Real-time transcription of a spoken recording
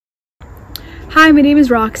Hi, my name is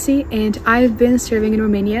Roxy and I've been serving in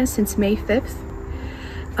Romania since May 5th.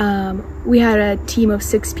 We had a team of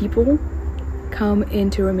 6 people come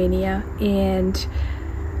into Romania and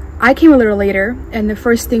I came a little later, and the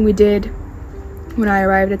first thing we did when I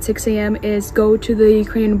arrived at 6 a.m. is go to the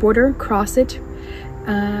Ukrainian border, cross it,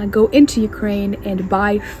 go into Ukraine and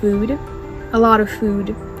buy food, a lot of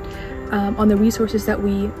food, on the resources that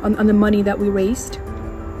on the money that we raised.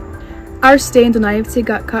 Our stay in Donetsk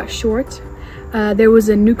got cut short. There was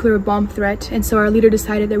a nuclear bomb threat, and so our leader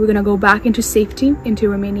decided that we're gonna go back into safety, into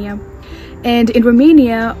Romania. And in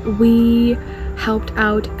Romania, we helped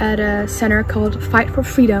out at a center called Fight for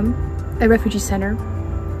Freedom, a refugee center,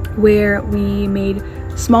 where we made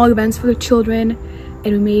small events for the children,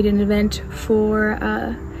 and we made an event for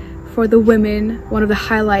the women. One of the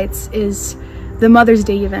highlights is the Mother's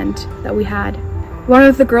Day event that we had. One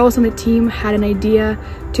of the girls on the team had an idea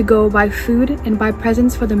to go buy food and buy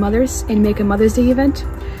presents for the mothers and make a Mother's Day event. So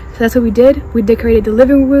that's what we did. We decorated the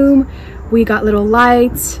living room, we got little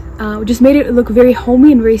lights, we just made it look very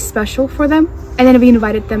homey and very special for them. And then we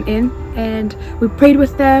invited them in and we prayed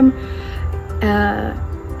with them,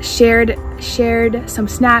 shared some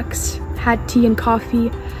snacks, had tea and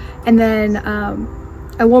coffee. And then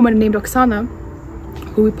a woman named Oksana,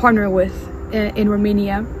 who we partner with in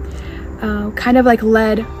Romania, kind of like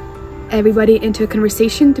led everybody into a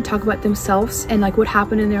conversation to talk about themselves and like what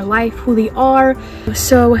happened in their life, who they are.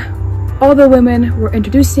 So all the women were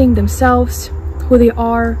introducing themselves, who they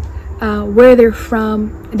are, where they're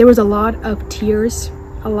from. There was a lot of tears,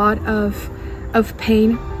 a lot of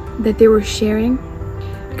pain that they were sharing,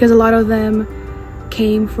 because a lot of them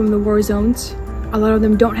came from the war zones. A lot of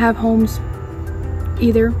them don't have homes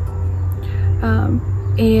either.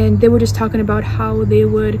 And they were just talking about how they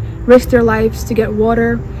would risk their lives to get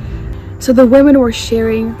water. So the women were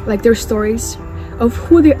sharing like their stories of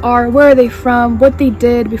who they are, where are they from, what they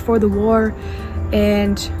did before the war,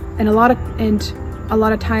 and a lot of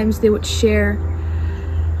times they would share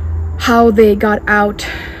how they got out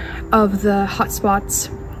of the hot spots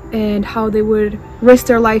and how they would risk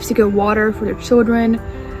their lives to get water for their children.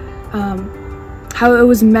 How it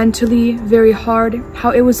was mentally very hard,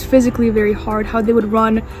 how it was physically very hard, how they would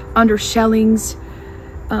run under shellings,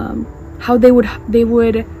 how they would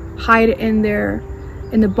hide in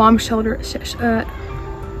the bomb shelter,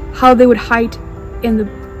 how they would hide in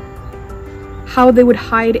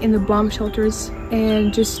the bomb shelters,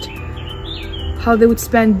 and just how they would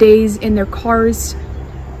spend days in their cars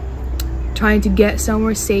trying to get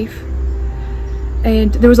somewhere safe.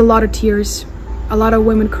 And there was a lot of tears. A lot of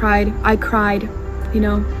women cried. I cried. You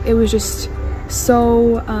know, it was just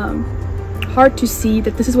so hard to see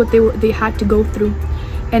that this is what they had to go through.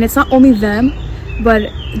 And it's not only them, but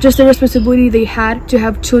just the responsibility they had to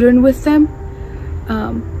have children with them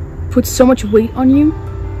put so much weight on you.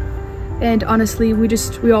 And honestly,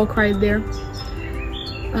 we all cried there.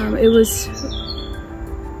 It was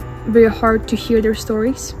very hard to hear their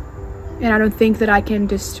stories, and I don't think that I can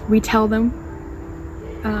just retell them.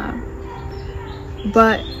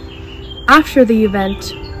 But after the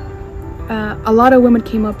event, a lot of women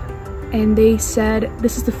came up and they said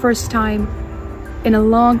this is the first time in a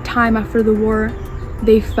long time after the war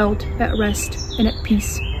they felt at rest and at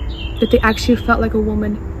peace, that they actually felt like a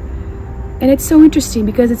woman. And it's so interesting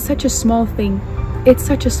because it's such a small thing. It's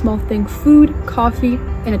such a small thing. Food, coffee,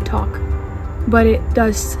 and a talk. But it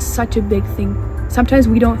does such a big thing. Sometimes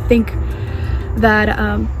we don't think that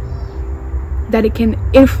that it can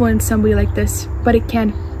influence somebody like this, but it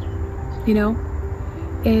can, you know.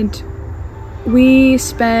 And we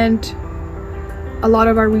spent a lot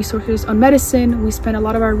of our resources on medicine, we spent a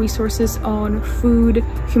lot of our resources on food,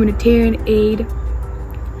 humanitarian aid,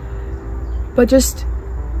 but just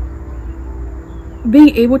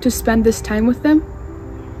being able to spend this time with them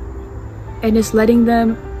and just letting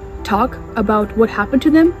them talk about what happened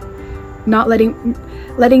to them, not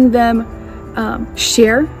letting them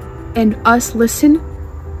share and us listen,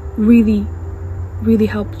 really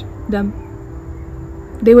helped them.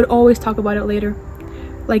 They would always talk about it later.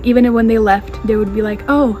 Like even when they left, they would be like,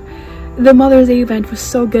 oh, the Mother's Day event was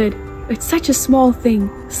so good. It's such a small thing,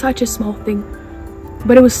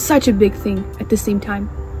 but it was such a big thing at the same time.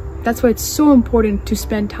 That's why it's so important to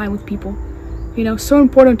spend time with people, you know, so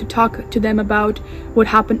important to talk to them about what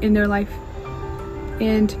happened in their life.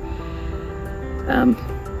 And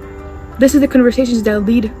this is the conversations that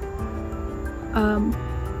lead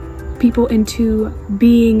people into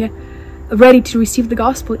being ready to receive the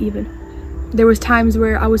gospel. Even there was times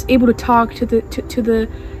where I was able to talk to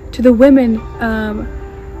the women,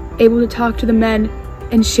 able to talk to the men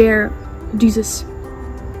and share Jesus.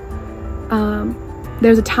 There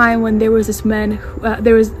was a time when there was this man,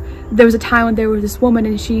 there was a time when there was this woman,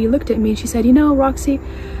 and she looked at me and she said, you know, Roxy,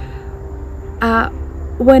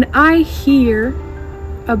 when I hear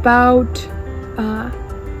about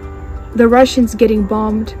the Russians getting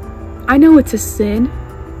bombed, I know it's a sin,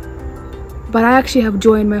 but I actually have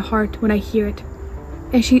joy in my heart when I hear it.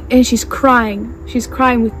 And she's crying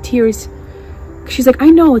with tears. She's like, I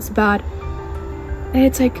know it's bad. And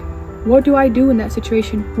it's like, what do I do in that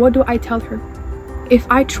situation? What do I tell her? If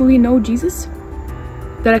I truly know Jesus,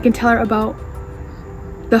 that I can tell her about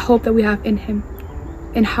the hope that we have in him,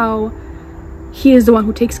 and how he is the one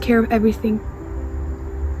who takes care of everything,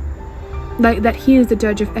 like that he is the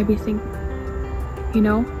judge of everything, you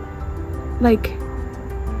know? Like,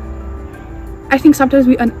 I think sometimes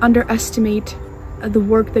we underestimate the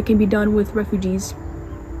work that can be done with refugees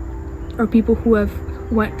or people who have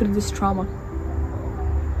went through this trauma.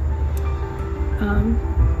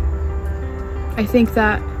 I think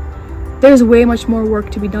that there's way much more work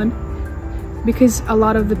to be done, because a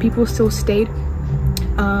lot of the people still stayed.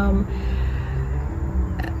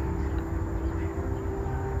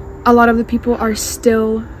 A lot of the people are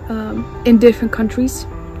still in different countries,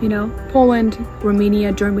 you know, Poland,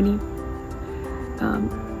 Romania, Germany,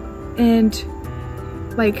 and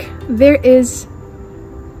like there is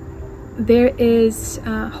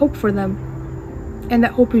hope for them, and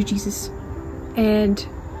that hope is Jesus. And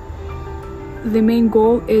the main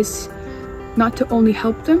goal is not to only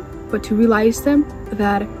help them, but to realize them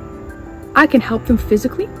that I can help them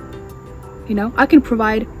physically, you know, I can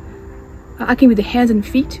provide, I can be the hands and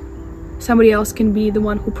feet. Somebody else can be the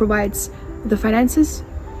one who provides the finances,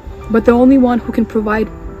 but the only one who can provide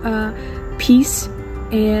peace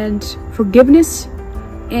and forgiveness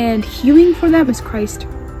and healing for them is Christ.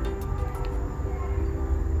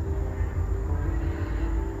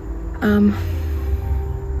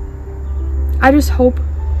 I just hope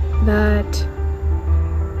that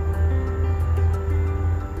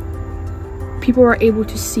people are able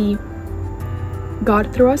to see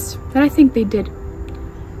God through us, and I think they did,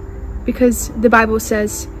 because the Bible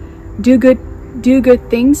says do good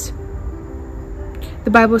things.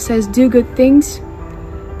 The Bible says do good things,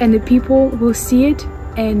 and the people will see it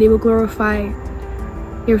and they will glorify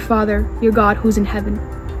your Father, your God who's in heaven.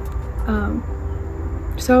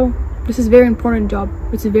 So this is a very important job.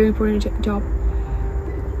 It's a very important job.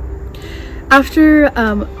 After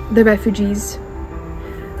the refugees,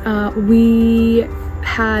 we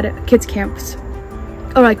had kids camps,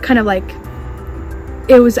 or like kind of like,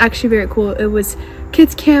 it was actually very cool. It was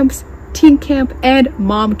kids camps, teen camp, and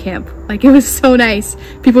mom camp. Like, it was so nice.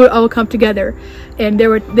 People would all come together, and there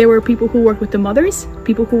were people who worked with the mothers,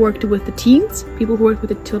 people who worked with the teens, people who worked with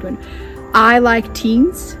the children. I like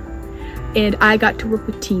teens, and I got to work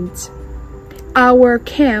with teens. Our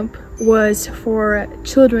camp was for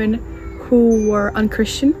children who were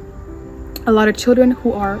unchristian, a lot of children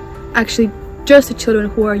who are actually just the children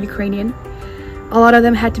who are Ukrainian. A lot of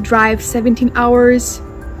them had to drive 17 hours,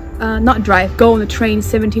 go on the train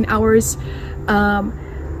 17 hours,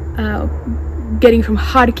 getting from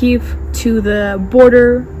Kharkiv to the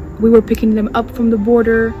border. We were picking them up from the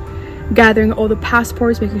border, gathering all the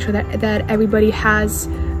passports, making sure that everybody has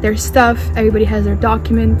their stuff, everybody has their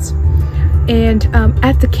documents. And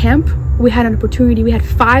at the camp, we had an opportunity. We had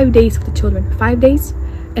 5 days with the children, 5 days,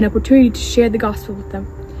 an opportunity to share the gospel with them.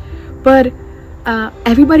 But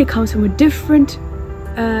everybody comes from a different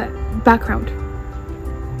background.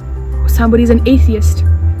 Somebody's an atheist.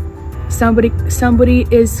 Somebody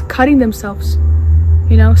is cutting themselves.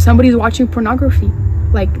 You know, somebody's watching pornography.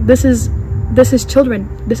 Like, this is children.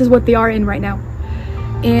 This is what they are in right now.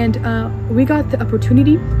 And we got the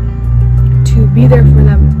opportunity to be there for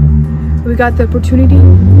them. We got the opportunity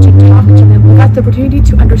to talk to them. We got the opportunity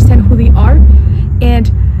to understand who they are,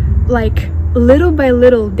 and like little by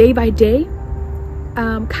little, day by day,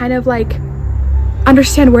 kind of like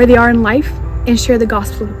understand where they are in life and share the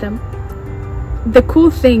gospel with them. The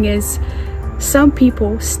cool thing is, some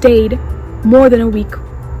people stayed more than a week,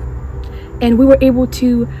 and we were able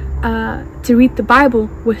to read the Bible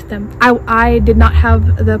with them. I did not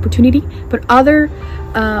have the opportunity, but other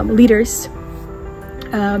leaders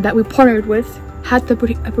that we partnered with had the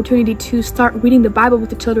opportunity to start reading the Bible with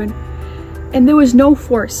the children, and there was no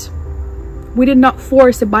force. We did not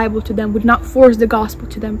force the Bible to them. We did not force the gospel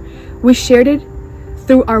to them. We shared it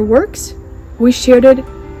through our works. We shared it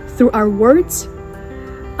through our words,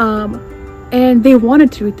 and they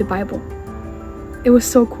wanted to read the Bible. It was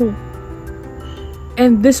so cool.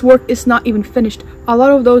 And this work is not even finished. A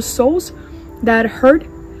lot of those souls that heard,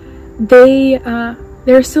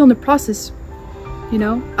 they're still in the process. You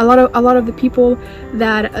know, a lot of the people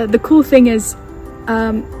that the cool thing is,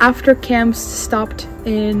 after camps stopped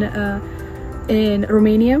in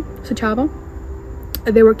Romania, Suceava,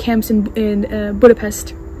 there were camps in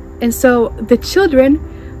Budapest. And so the children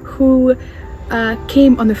who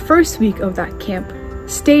came on the first week of that camp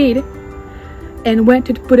stayed and went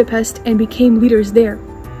to Budapest and became leaders there.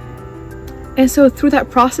 And so through that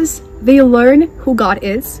process, they learn who God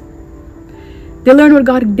is, they learn what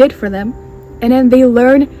God did for them, and then they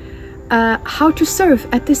learn how to serve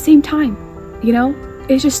at the same time. You know,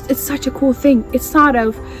 it's such a cool thing. It's not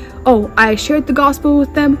of, oh, I shared the gospel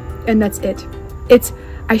with them and that's it. It's,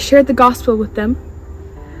 I shared the gospel with them,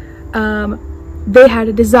 they had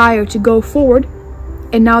a desire to go forward,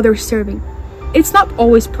 and now they're serving. It's not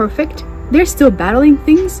always perfect, they're still battling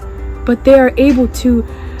things, but they are able to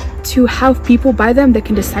have people by them that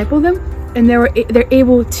can disciple them, and they're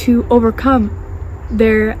able to overcome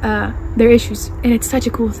their issues. And it's such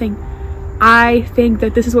a cool thing. I think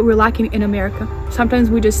that this is what we're lacking in America. Sometimes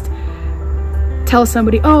we just tell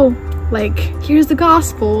somebody, oh, like, here's the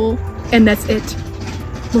gospel, and that's it.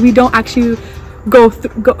 But we don't actually go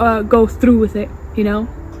through with it, you know?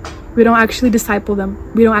 We don't actually disciple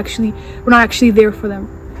them. We're not actually there for them.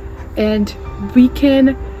 And we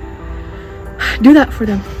can do that for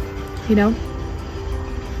them, you know?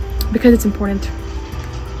 Because it's important.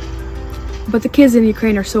 But the kids in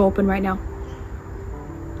Ukraine are so open right now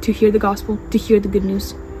to hear the gospel, to hear the good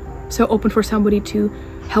news. So open for somebody to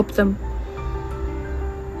help them